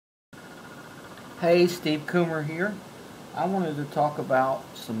Hey, Steve Coomer here. I wanted to talk about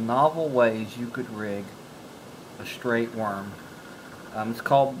some novel ways you could rig a straight worm. It's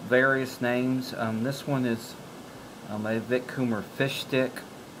called various names. This one is a Vic Coomer fish stick,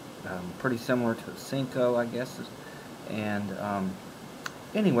 pretty similar to a Cinco, I guess. And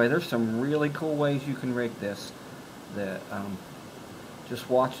anyway, there's some really cool ways you can rig this that just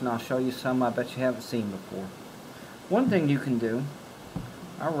watch and I'll show you some I bet you haven't seen before. One thing you can do,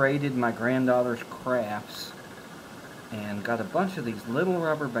 I raided my granddaughter's crafts and got a bunch of these little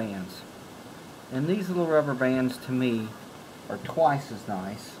rubber bands. And these little rubber bands to me are twice as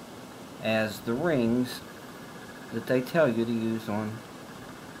nice as the rings that they tell you to use on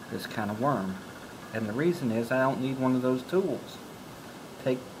this kind of worm. And the reason is I don't need one of those tools.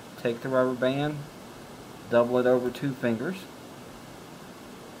 Take the rubber band, double it over 2 fingers,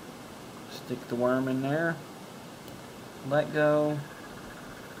 stick the worm in there, let go.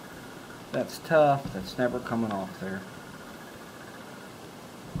 That's tough, that's never coming off there.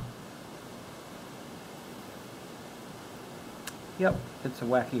 Yep, it's a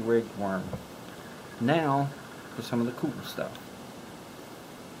wacky rigged worm. Now for some of the cool stuff.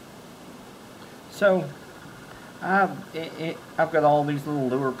 So I've got all these little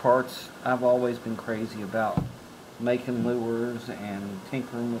lure parts. I've always been crazy about making lures and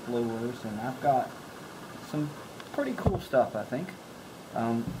tinkering with lures, and I've got some pretty cool stuff, I think.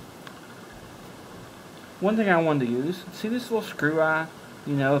 One thing I wanted to use, see this little screw eye?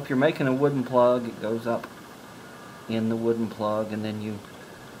 You know, if you're making a wooden plug, it goes up in the wooden plug and then you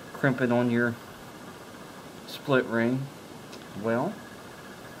crimp it on your split ring. Well,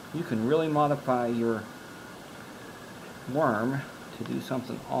 you can really modify your worm to do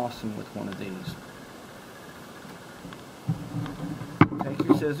something awesome with one of these. Take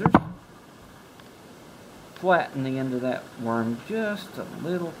your scissors, flatten the end of that worm just a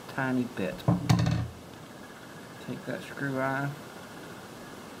little tiny bit. Take that screw eye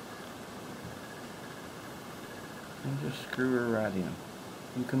and just screw her right in.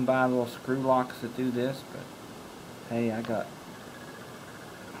 You can buy little screw locks that do this, but hey, I got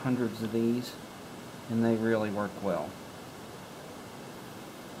hundreds of these and they really work well.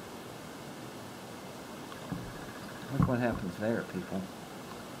 Look what happens there, people.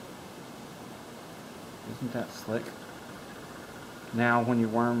 Isn't that slick? Now when you're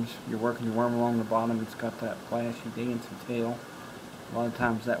working your worm along the bottom, it's got that flashy dancing tail. A lot of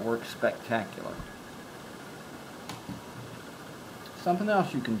times that works spectacular. Something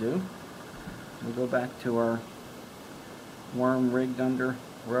else you can do, we'll go back to our worm rigged under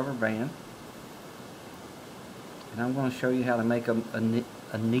rubber band. And I'm going to show you how to make a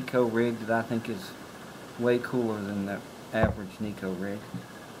Neko rig that I think is way cooler than the average Neko rig.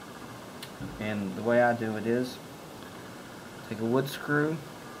 And the way I do it is, take a wood screw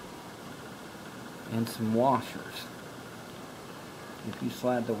and some washers. If you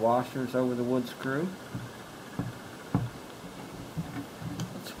slide the washers over the wood screw,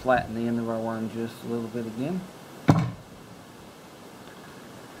 let's flatten the end of our worm just a little bit again.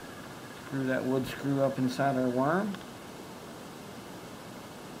 Screw that wood screw up inside our worm.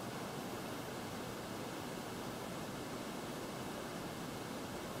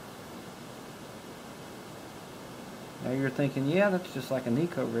 Now you're thinking, yeah, that's just like a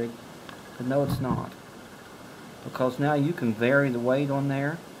Neko rig, but no, it's not. Because now you can vary the weight on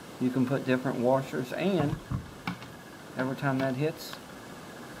there, you can put different washers, and every time that hits,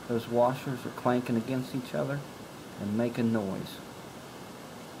 those washers are clanking against each other and making noise.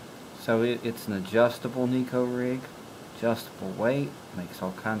 So it's an adjustable Neko rig, adjustable weight, makes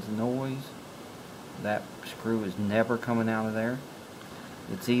all kinds of noise. That screw is never coming out of there.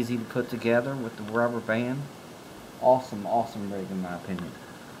 It's easy to put together with the rubber band. Awesome, awesome rig in my opinion.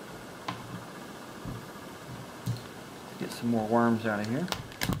 Get some more worms out of here.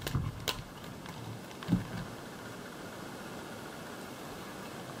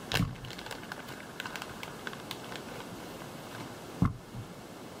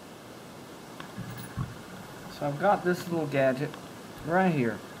 So I've got this little gadget right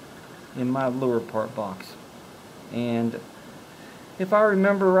here in my lure part box. And if I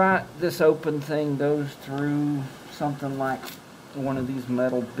remember right, this open thing goes through something like one of these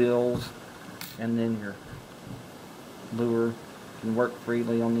metal bills, and then your lure can work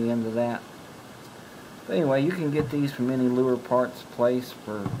freely on the end of that. But anyway, you can get these from any lure parts place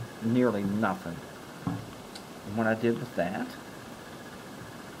for nearly nothing. And what I did with that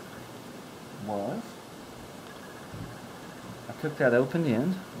was I took that open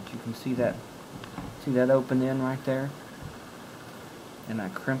end, which you can see that open end right there, and I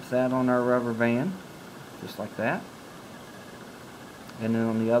crimped that on our rubber band just like that. And then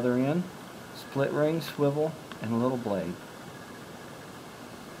on the other end, split ring swivel and a little blade.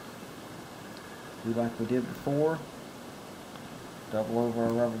 Do like we did before. Double over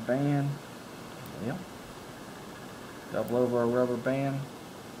our rubber band. Yep. Double over our rubber band.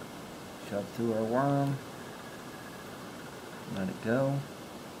 Shove through our worm. Let it go.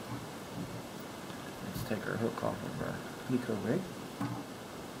 Let's take our hook off of our Hiko rig.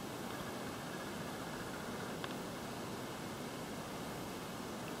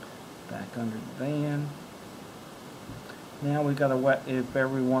 Back under the band. Now we gotta wet. If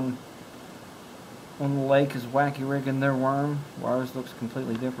everyone on the lake is wacky rigging their worm, ours looks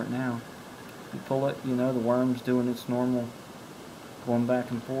completely different now. You pull it, you know the worm's doing its normal, going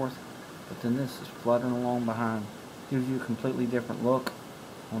back and forth, but then this is fluttering along behind. Gives you a completely different look.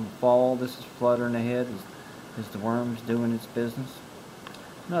 On the fall, this is fluttering ahead as the worm's doing its business.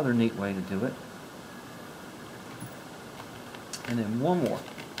 Another neat way to do it. And then one more.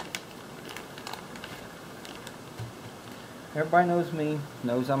 Everybody knows me,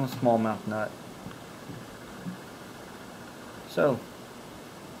 knows I'm a smallmouth nut. So,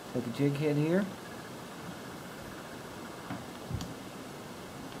 take a jig head here.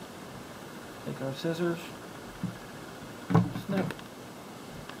 Take our scissors. Snip.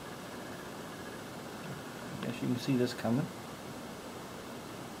 Guess you can see this coming.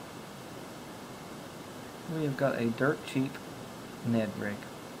 We have got a dirt cheap Ned rig.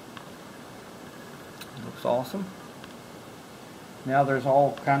 Looks awesome. Now there's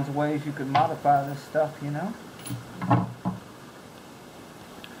all kinds of ways you could modify this stuff, you know.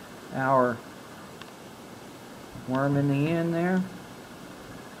 Our worm in the end there.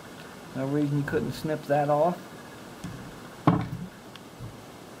 No reason you couldn't snip that off.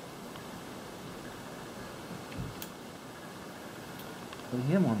 Put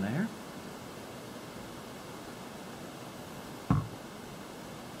him on there.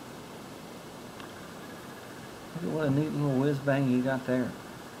 Look at what a neat little whiz bang you got there.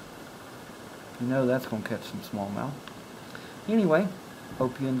 You know that's going to catch some smallmouth. Anyway,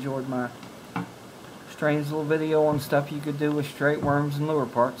 hope you enjoyed my strange little video on stuff you could do with straight worms and lure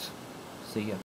parts. See ya.